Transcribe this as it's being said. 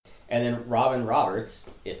And then Robin Roberts,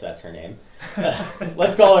 if that's her name.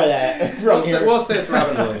 Let's call her that. We'll say it's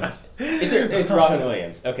Robin Williams. It's Robin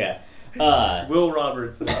Williams. Okay. Will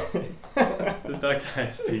Roberts, the Duck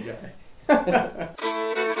Dynasty guy.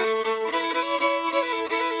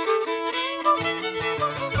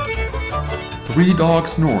 Three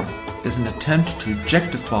Dogs North is an attempt to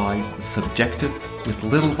objectify the subjective with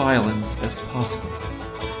little violence as possible.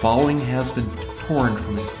 The following has been torn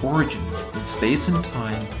from its origins in space and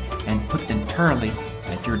time and put entirely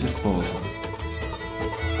at your disposal.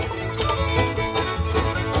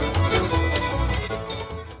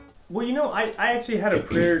 Well, I actually had a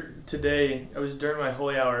prayer today. It was during my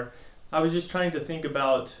holy hour. I was just trying to think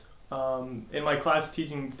about, in my class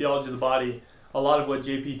teaching theology of the body, a lot of what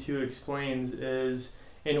JP2 explains is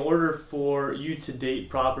in order for you to date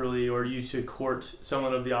properly or you to court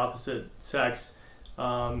someone of the opposite sex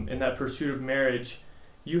in that pursuit of marriage,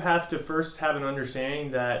 you have to first have an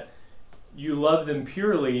understanding that you love them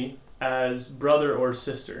purely as brother or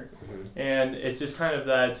sister. Mm-hmm. And it's just kind of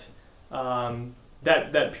that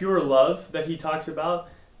that pure love that he talks about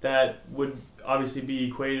that would obviously be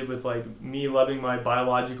equated with like me loving my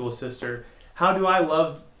biological sister. How do I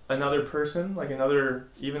love another person, like another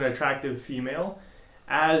even attractive female,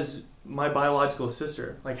 as my biological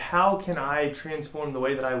sister? Like, how can I transform the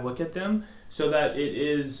way that I look at them so that it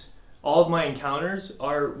is all of my encounters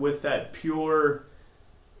are with that pure,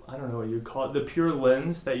 I don't know what you'd call it, the pure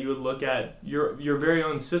lens that you would look at your very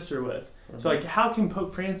own sister with. Mm-hmm. So like, how can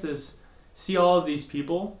Pope Francis see all of these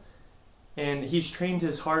people and he's trained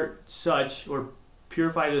his heart such, or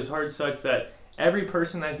purified his heart such, that every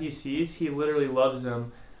person that he sees, he literally loves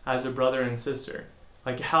them as a brother and sister?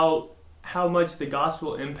 Like how much the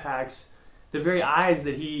gospel impacts the very eyes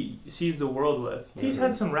that he sees the world with. Mm-hmm. He's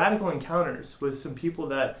had some radical encounters with some people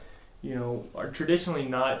that, are traditionally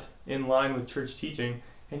not in line with church teaching,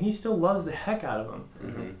 and he still loves the heck out of them.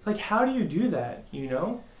 Mm-hmm. Like, how do you do that,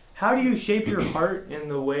 How do you shape your heart in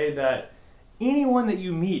the way that anyone that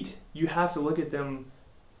you meet, you have to look at them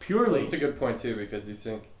purely? That's a good point, too, because you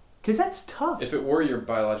think... Because that's tough. If it were your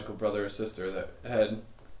biological brother or sister that had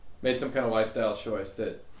made some kind of lifestyle choice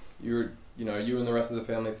that you and the rest of the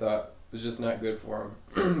family thought was just not good for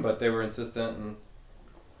them, but they were insistent, and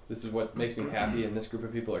this is what makes me happy, and this group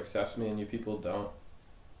of people accepts me, and you people don't.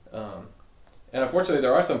 And unfortunately,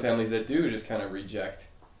 there are some families that do just kind of reject,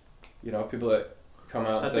 people that come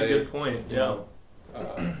out and say... That's a good point, yeah.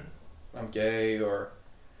 I'm gay, or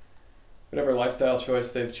whatever lifestyle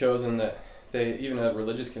choice they've chosen, that they, even a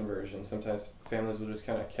religious conversion, sometimes families will just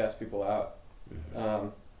kind of cast people out. Mm-hmm.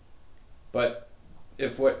 But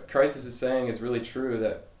if what Christ is saying is really true,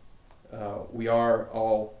 that we are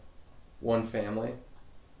all one family,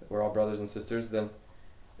 we're all brothers and sisters, then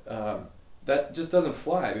that just doesn't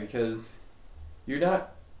fly, because you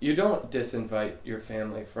don't disinvite your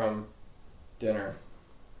family from dinner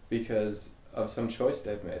because of some choice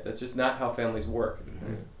they've made. That's just not how families work.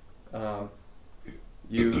 Mm-hmm.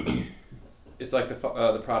 It's like the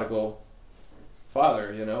prodigal father,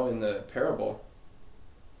 in the parable,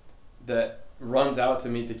 that runs out to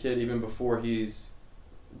meet the kid even before he's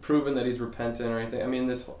proven that he's repentant or anything. I mean,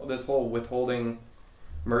 this whole withholding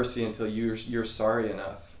mercy until you're sorry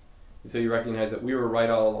enough, until you recognize that we were right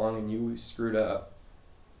all along and you screwed up,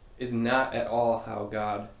 is not at all how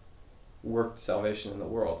God worked salvation in the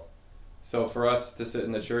world. So for us to sit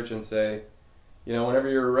in the church and say, whenever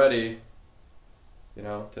you're ready,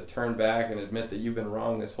 to turn back and admit that you've been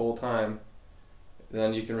wrong this whole time,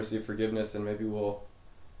 then you can receive forgiveness and maybe we'll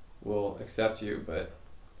accept you. But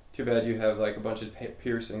too bad you have like a bunch of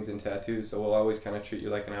piercings and tattoos, so we'll always kind of treat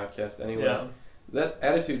you like an outcast anyway. Yeah. That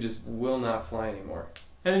attitude just will not fly anymore.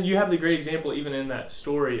 And then you have the great example even in that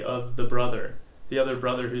story of the other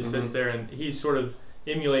brother who sits there, and he sort of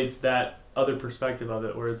emulates that other perspective of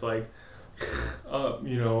it, where it's like,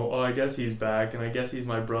 I guess he's back, and I guess he's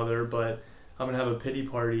my brother, but I'm going to have a pity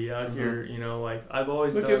party out here, like I've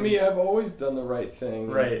always Look at me, I've always done the right thing.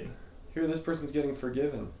 Right. Here, this person's getting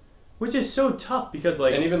forgiven. Which is so tough, because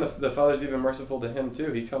like... And even the father's even merciful to him,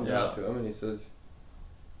 too. He comes out to him and he says,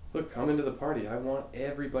 look, come into the party. I want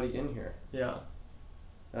everybody in here. Yeah.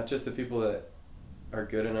 Not just the people that are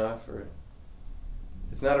good enough, or...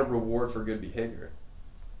 It's not a reward for good behavior.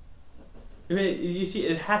 I mean, you see,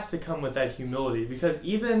 it has to come with that humility, because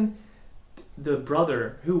even the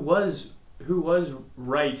brother who was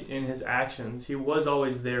right in his actions, he was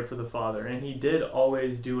always there for the father, and he did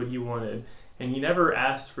always do what he wanted, and he never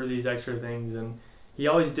asked for these extra things, and he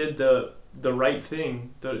always did the right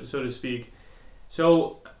thing, so to speak.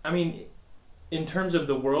 So, I mean, in terms of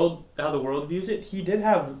the world, how the world views it, he did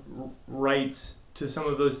have rights to some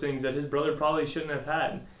of those things that his brother probably shouldn't have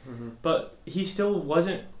had. Mm-hmm. But he still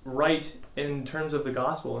wasn't right in terms of the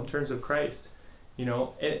gospel, in terms of Christ.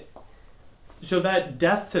 So that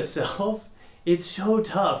death to self, it's so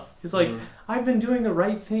tough. It's like, I've been doing the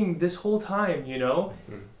right thing this whole time,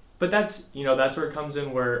 But that's where it comes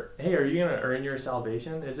in where, hey, are you going to earn your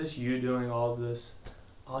salvation? Is this you doing all of this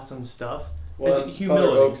awesome stuff? Well, It's Father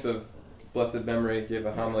humility. Oakes of blessed memory gave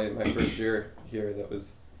a homily in my first year here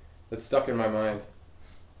that stuck in my mind.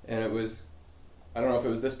 And it was, I don't know if it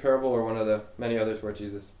was this parable or one of the many others where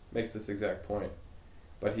Jesus makes this exact point.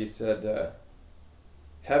 But he said,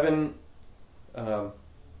 heaven,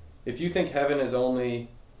 if you think heaven is only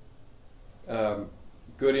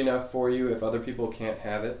good enough for you if other people can't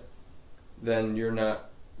have it, then you're not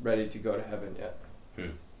ready to go to heaven yet.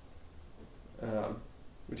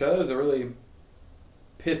 Which I thought was a really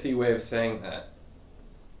pithy way of saying that.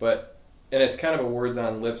 And it's kind of a words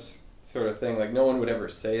on lips sort of thing. Like, no one would ever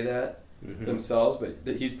say that themselves, but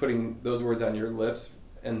that he's putting those words on your lips,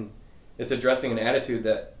 and it's addressing an attitude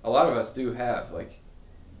that a lot of us do have. Like,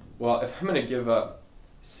 well, if I'm going to give up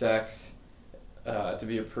sex to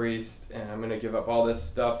be a priest, and I'm going to give up all this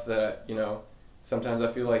stuff that, sometimes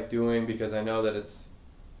I feel like doing because I know that it's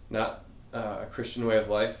not a Christian way of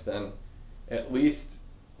life, then at least,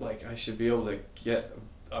 like, I should be able to get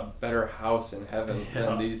a better house in heaven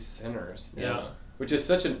than these sinners. Yeah. Which is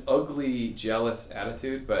such an ugly, jealous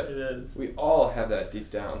attitude, but It is. we all have that deep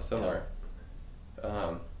down somewhere.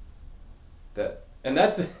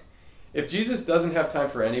 If Jesus doesn't have time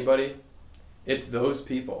for anybody, it's those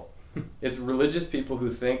people. It's religious people who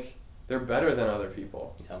think they're better than other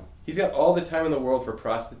people. Yeah. He's got all the time in the world for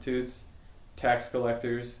prostitutes, tax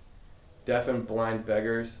collectors, deaf and blind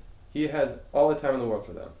beggars. He has all the time in the world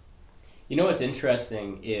for them. What's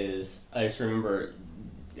interesting is I just remember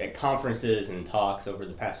at conferences and talks over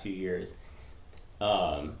the past few years,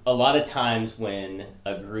 a lot of times when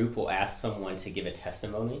a group will ask someone to give a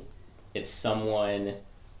testimony, it's someone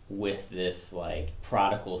with this like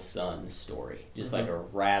prodigal son story, just like a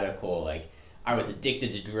radical, like, I was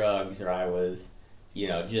addicted to drugs, or I was,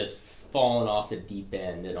 just falling off the deep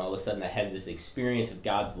end, and all of a sudden I had this experience of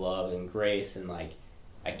God's love and grace, and like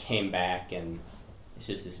I came back, and it's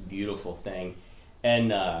just this beautiful thing.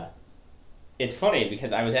 And it's funny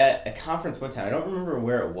because I was at a conference one time, I don't remember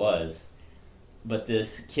where it was, but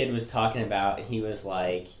this kid was talking about, and he was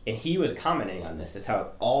like, and he was commenting on this, is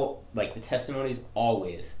how all, like, the testimonies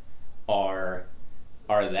always are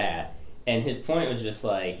that. And his point was just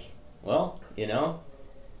like, well,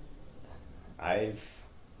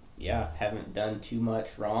 haven't done too much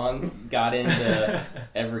wrong, got into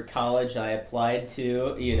every college I applied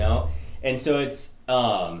to, and so it's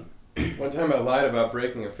One time I lied about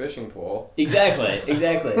breaking a fishing pole. Exactly.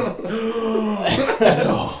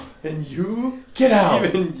 And you? Get out!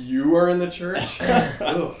 Even you are in the church?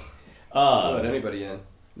 Ugh. Don't let anybody in.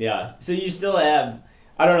 Yeah. So you still have,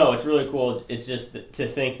 I don't know, it's really cool. It's just to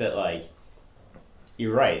think that, like,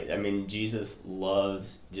 you're right. I mean, Jesus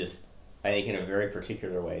loves just, I think in a very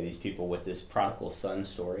particular way, these people with this prodigal son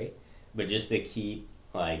story. But just to keep,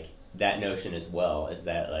 like, that notion as well, is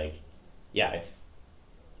that, like, yeah, if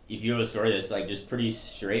you have a story that's, like, just pretty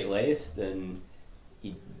straight-laced and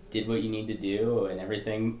you did what you need to do and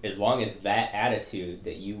everything, as long as that attitude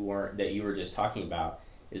that you were just talking about,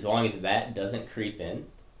 as long as that doesn't creep in,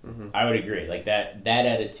 I would agree. Like, that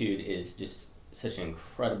attitude is just such an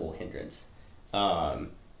incredible hindrance to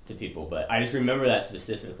people. But I just remember that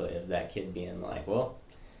specifically, of that kid being like, well,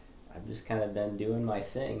 I've just kind of been doing my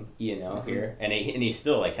thing, here. And he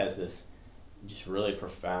still, like, has this just really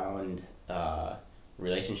profound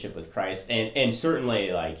relationship with Christ, and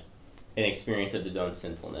certainly, like, an experience of his own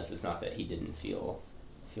sinfulness. It's not that he didn't feel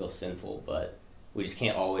sinful, but we just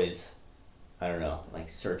can't always, I don't know, like,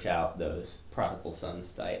 search out those prodigal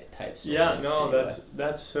sons types. Yeah, no, anyway.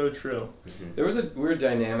 That's so true. There was a weird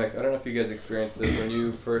dynamic. I don't know if you guys experienced this when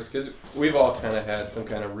you first, because we've all kind of had some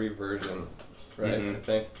kind of reversion, right? I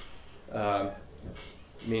think,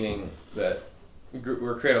 meaning that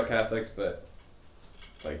we're cradle Catholics, but,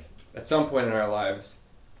 like, at some point in our lives,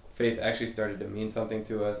 faith actually started to mean something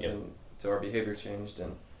to us, and so our behavior changed.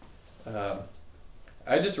 And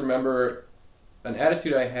I just remember an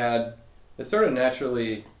attitude I had that sort of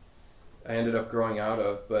naturally I ended up growing out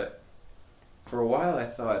of, but for a while I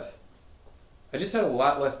thought I just had a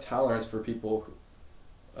lot less tolerance for people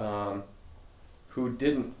who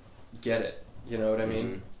didn't get it. You know what I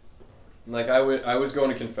mean? Like, I was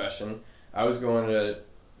going to confession, I was going to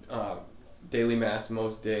daily mass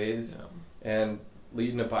most days, and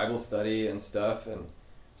leading a Bible study and stuff, and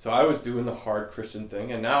so I was doing the hard Christian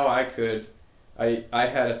thing, and now I could I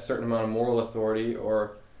had a certain amount of moral authority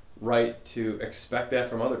or right to expect that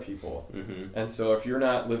from other people. Mm-hmm. And so if you're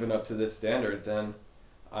not living up to this standard, then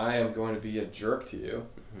I am going to be a jerk to you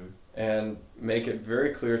and make it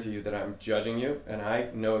very clear to you that I'm judging you and I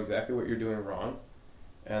know exactly what you're doing wrong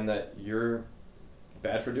and that you're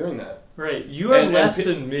bad for doing that. Right. You are less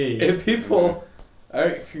than me. And people,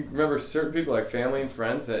 I remember certain people like family and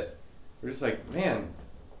friends that were just like, man,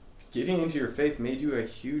 getting into your faith made you a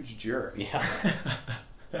huge jerk. Yeah.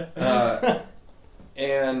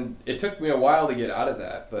 And it took me a while to get out of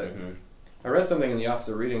that, but I read something in the Office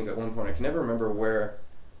of Readings at one point. I can never remember where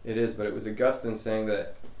it is, but it was Augustine saying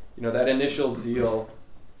that, that initial zeal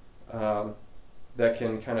that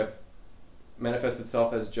can kind of manifest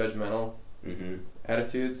itself as judgmental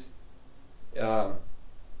attitudes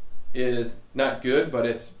is not good, but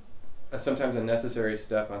it's sometimes a necessary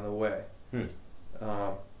step on the way.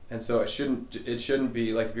 And so it shouldn't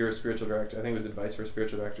be like if you're a spiritual director. I think it was advice for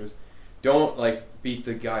spiritual directors. Don't like beat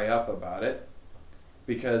the guy up about it,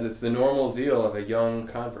 because it's the normal zeal of a young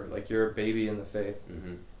convert. Like you're a baby in the faith.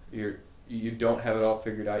 You don't have it all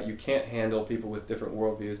figured out. You can't handle people with different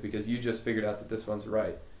worldviews because you just figured out that this one's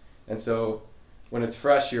right. And so when it's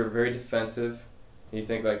fresh, you're very defensive. And you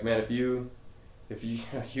think like, man, if you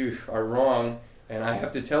are wrong, and I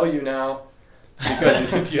have to tell you now.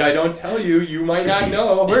 Because if I don't tell you, you might not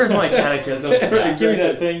know. Where's my catechism? Give me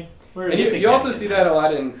that thing. And you also see that a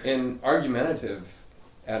lot in argumentative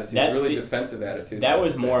attitudes, defensive attitudes. That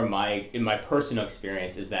was more in my personal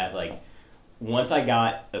experience, is that like once I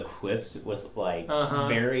got equipped with like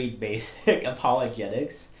very basic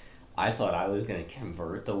apologetics, I thought I was going to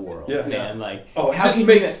convert the world. Yeah. Man, like, it just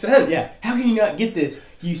makes sense. Yeah. How can you not get this,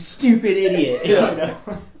 you stupid idiot? Yeah.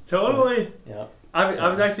 Totally. Yeah. I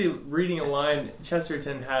was actually reading a line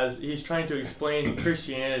Chesterton has. He's trying to explain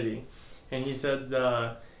Christianity, and he said,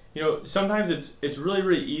 sometimes it's really,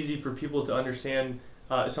 really easy for people to understand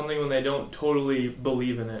something when they don't totally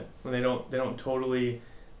believe in it, when they don't totally,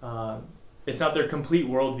 it's not their complete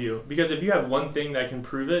worldview. Because if you have one thing that can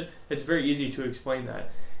prove it, it's very easy to explain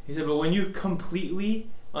that. He said, but when you completely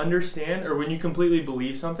understand or when you completely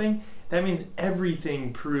believe something, that means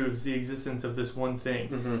everything proves the existence of this one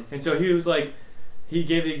thing. And so he was like, he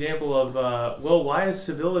gave the example of, why is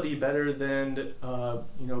civility better than,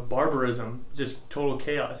 barbarism, just total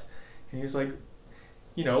chaos? And he was like,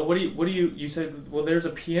 you said, well, there's a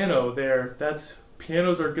piano there.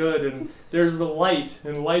 Pianos are good, and there's the light,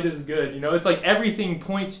 and light is good. It's like everything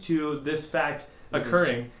points to this fact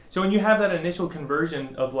occurring. So when you have that initial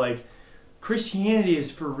conversion of like, Christianity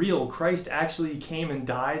is for real, Christ actually came and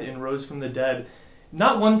died and rose from the dead,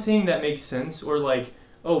 not one thing that makes sense, or like,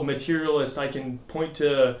 oh, materialist, I can point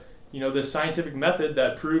to, the scientific method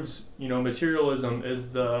that proves, materialism is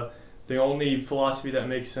the only philosophy that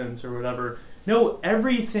makes sense or whatever. No,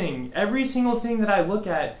 every single thing that I look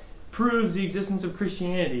at proves the existence of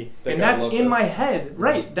Christianity. And that's in my head,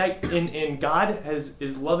 right? That in God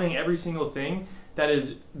is loving every single thing that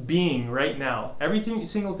is being right now. Every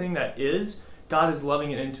single thing that is, God is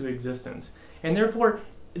loving it into existence. And therefore,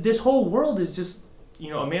 this whole world is just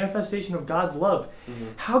a manifestation of God's love.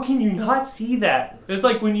 How can you not see that? It's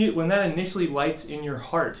like when that initially lights in your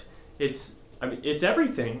heart, it's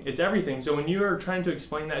everything. It's everything. So when you are trying to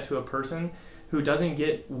explain that to a person who doesn't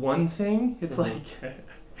get one thing, it's like,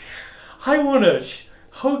 I want to,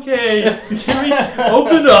 okay, can we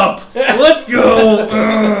open up? Let's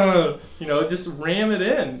go. Just ram it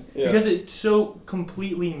in. Yeah. Because it so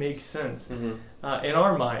completely makes sense in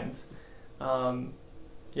our minds.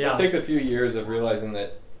 Yeah. It takes a few years of realizing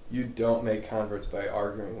that you don't make converts by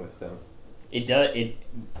arguing with them. It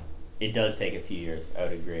does take a few years, I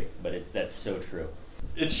would agree, but that's so true.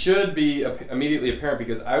 It should be immediately apparent,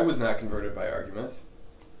 because I was not converted by arguments.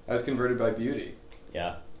 I was converted by beauty.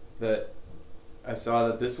 Yeah. That I saw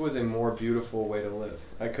that this was a more beautiful way to live.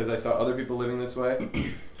 Because I saw other people living this way,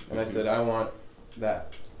 and I said, I want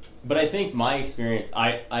that. But I think my experience,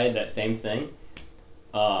 I had that same thing.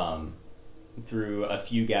 Through a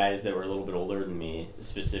few guys that were a little bit older than me,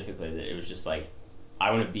 specifically, that it was just like,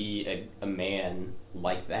 I want to be a man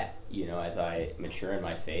like that, as I mature in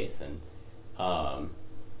my faith. And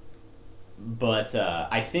but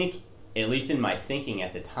I think, at least in my thinking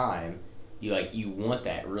at the time, you want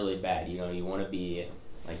that really bad. You want to be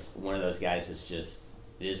like one of those guys that's just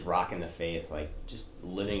is rocking the faith, like just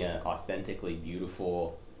living an authentically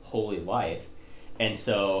beautiful, holy life. And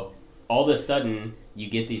so all of a sudden you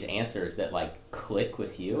get these answers that like click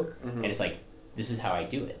with you, and it's like, this is how I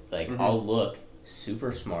do it. Like I'll look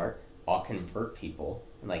super smart, I'll convert people,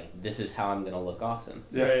 and like, this is how I'm gonna look awesome.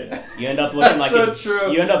 Yeah. Right. You end up looking like so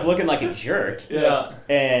true. you end up looking like a jerk, Yeah.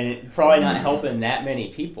 and probably not helping that many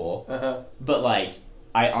people. Uh-huh. But like,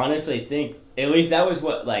 I honestly think at least that was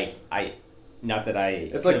what not that I.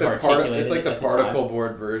 It's like the particle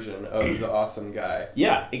board version of the awesome guy.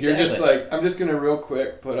 Yeah, exactly. You're just like, I'm just gonna real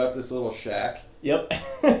quick put up this little shack, Yep.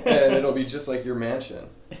 and it'll be just like your mansion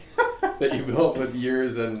that you built with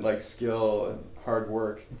years and like skill and hard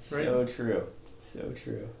work. It's so true. So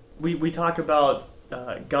true. We talk about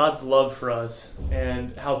God's love for us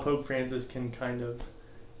and how Pope Francis can kind of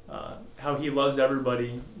how he loves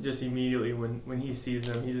everybody just immediately when he sees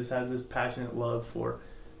them. He just has this passionate love for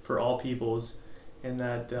all peoples, and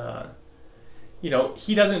that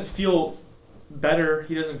he doesn't feel better,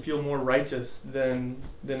 he doesn't feel more righteous than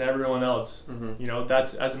everyone else. Mm-hmm.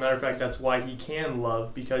 That's, as a matter of fact, that's why he can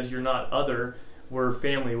love, because you're not other, we're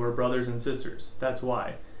family, we're brothers and sisters. That's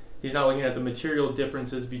why he's not looking at the material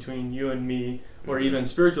differences between you and me, or even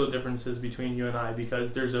spiritual differences between you and I,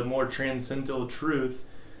 because there's a more transcendental truth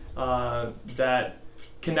that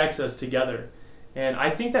connects us together. And I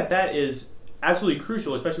think that is absolutely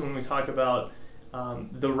crucial, especially when we talk about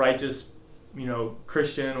the righteous,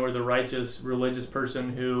 Christian, or the righteous religious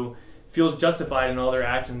person who feels justified in all their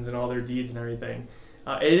actions and all their deeds and everything.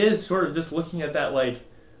 It is sort of just looking at that like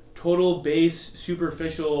total base,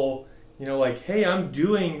 superficial, like, hey, I'm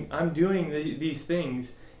doing these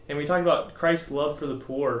things. And we talk about Christ's love for the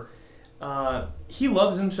poor. He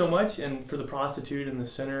loves them so much, and for the prostitute and the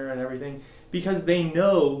sinner and everything, because they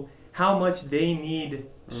know how much they need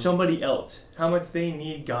somebody else, how much they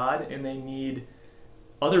need God, and they need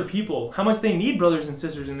other people, how much they need brothers and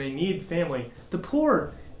sisters, and they need family. The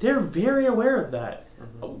poor, they're very aware of that.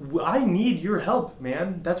 I need your help,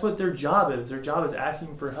 man. That's what their job is. Their job is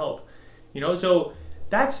asking for help. So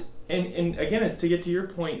that's, and again, it's to get to your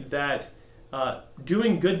point that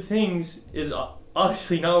doing good things is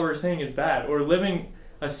obviously not what we're saying is bad, or living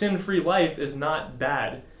a sin-free life is not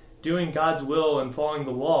bad. Doing God's will and following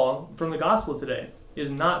the law from the gospel today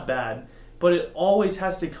is not bad, but it always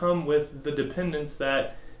has to come with the dependence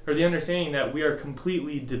or the understanding that we are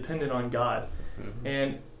completely dependent on God. Mm-hmm.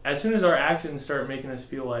 And as soon as our actions start making us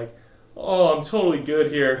feel like, oh, I'm totally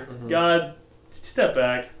good here, God, step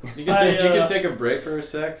back. You can take a break for a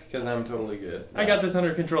sec, because I'm totally good. I got this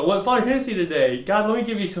under control. What Father Hennessy today? God, let me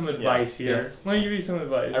give you some advice here. Let me give you some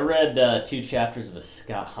advice. I read 2 chapters of a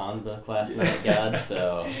Scott Hahn book last night, God,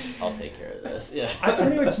 so I'll take care of this. Yeah. I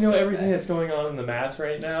pretty much know everything that's going on in the Mass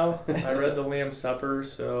right now. I read the Lamb's Supper,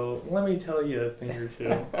 so let me tell you a thing or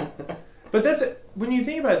two. But when you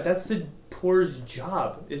think about it, that's the poor's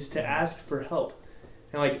job, is to ask for help.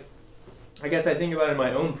 And like, I guess I think about it in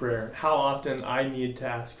my own prayer, how often I need to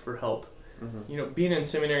ask for help. Mm-hmm. Being in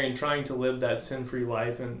seminary and trying to live that sin-free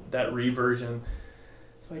life and that reversion,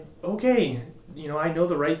 it's like, okay, I know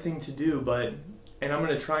the right thing to do, and I'm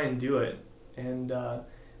going to try and do it. And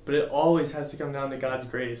but it always has to come down to God's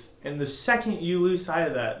grace. And the second you lose sight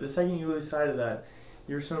of that,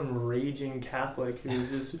 you're some raging Catholic who's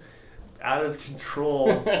just out of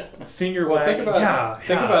control, finger wagging.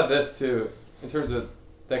 Think about this too, in terms of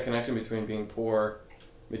that connection between being poor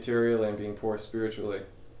materially and being poor spiritually.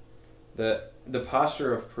 That the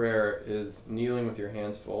posture of prayer is kneeling with your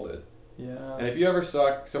hands folded. Yeah. And if you ever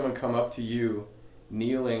saw someone come up to you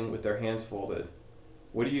kneeling with their hands folded,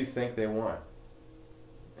 what do you think they want?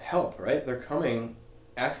 Help, right? They're coming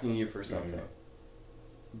asking you for something.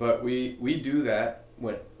 Mm-hmm. But we do that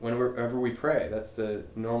whenever we pray. That's the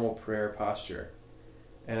normal prayer posture.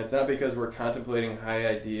 And it's not because we're contemplating high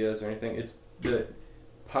ideas or anything. It's the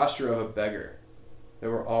posture of a beggar, that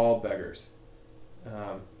we're all beggars.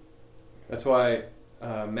 That's why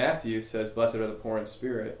Matthew says, blessed are the poor in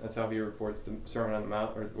spirit. That's how he reports the Sermon on the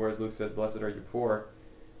Mount, or whereas Luke said, blessed are you poor.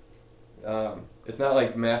 It's not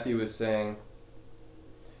like Matthew was saying,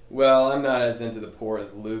 well, I'm not as into the poor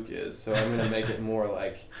as Luke is, so I'm going to make it more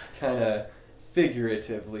like kind of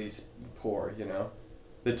figuratively poor,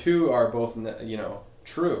 The two are both,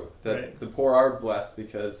 true, that right. The poor are blessed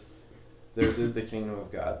because theirs is the kingdom of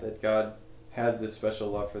God, that God has this special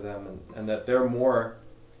love for them, and that they're more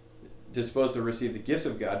disposed to receive the gifts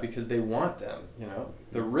of God because they want them.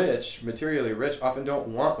 The rich, materially rich, often don't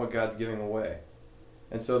want what God's giving away,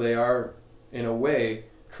 and so they are, in a way,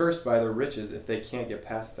 cursed by their riches if they can't get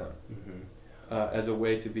past them, as a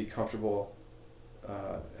way to be comfortable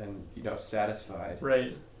and satisfied.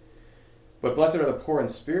 Right. But blessed are the poor in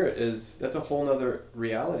spirit that's a whole nother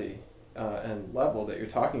reality and level that you're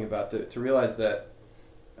talking about, to realize that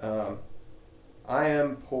I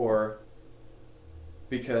am poor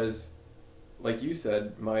because, like you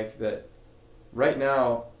said, Mike, that right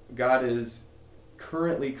now God is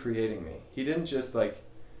currently creating me. He didn't just like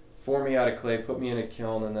form me out of clay, put me in a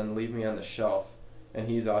kiln, and then leave me on the shelf, and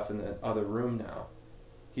he's off in the other room now.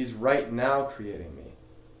 He's right now creating me.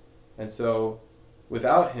 And so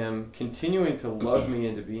without him continuing to love me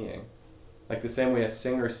into being, like the same way a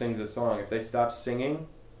singer sings a song, if they stop singing,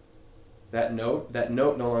 that note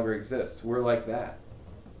no longer exists. We're like that.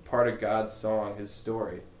 Part of God's song, his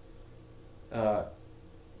story. I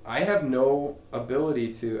have no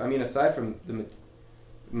ability to, I mean, aside from the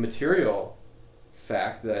material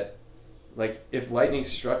fact that, like, if lightning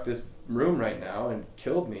struck this room right now and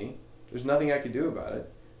killed me, there's nothing I could do about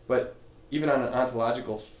it. But even on an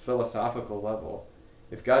ontological, philosophical level,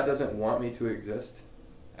 if God doesn't want me to exist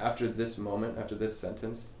after this moment, after this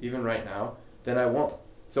sentence, even right now, then I won't.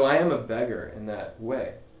 So I am a beggar in that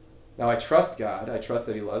way. Now I trust God. I trust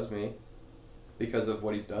that he loves me because of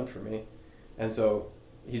what he's done for me. And so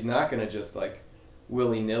he's not going to just like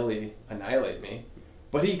willy-nilly annihilate me.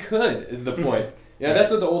 But he could, is the point. Yeah,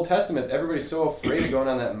 that's what the Old Testament, everybody's so afraid of going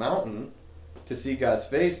on that mountain to see God's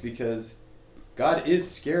face because God is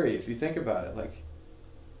scary if you think about it. Like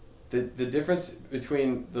the difference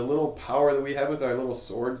between the little power that we have with our little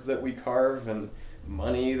swords that we carve and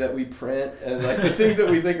money that we print and like the things that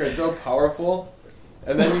we think are so powerful,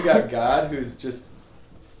 and then you got God who's just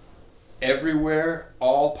everywhere,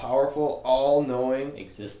 all powerful, all knowing.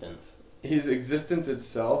 Existence. His existence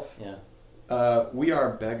itself. Yeah. We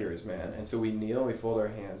are beggars, man, and so we kneel, we fold our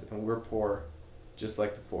hands, and we're poor, just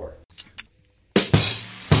like the poor.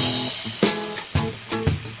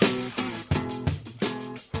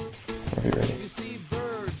 Are you ready?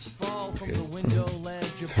 Okay.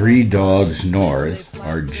 3 Dogs North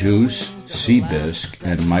are Juice, Seabisc,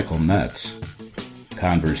 and Michael Metz.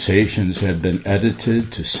 Conversations have been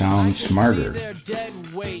edited to sound smarter.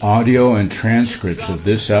 Audio and transcripts of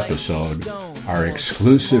this episode are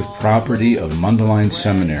exclusive property of Mundelein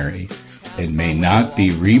Seminary and may not be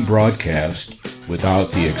rebroadcast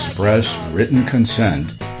without the express written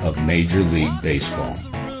consent of Major League Baseball.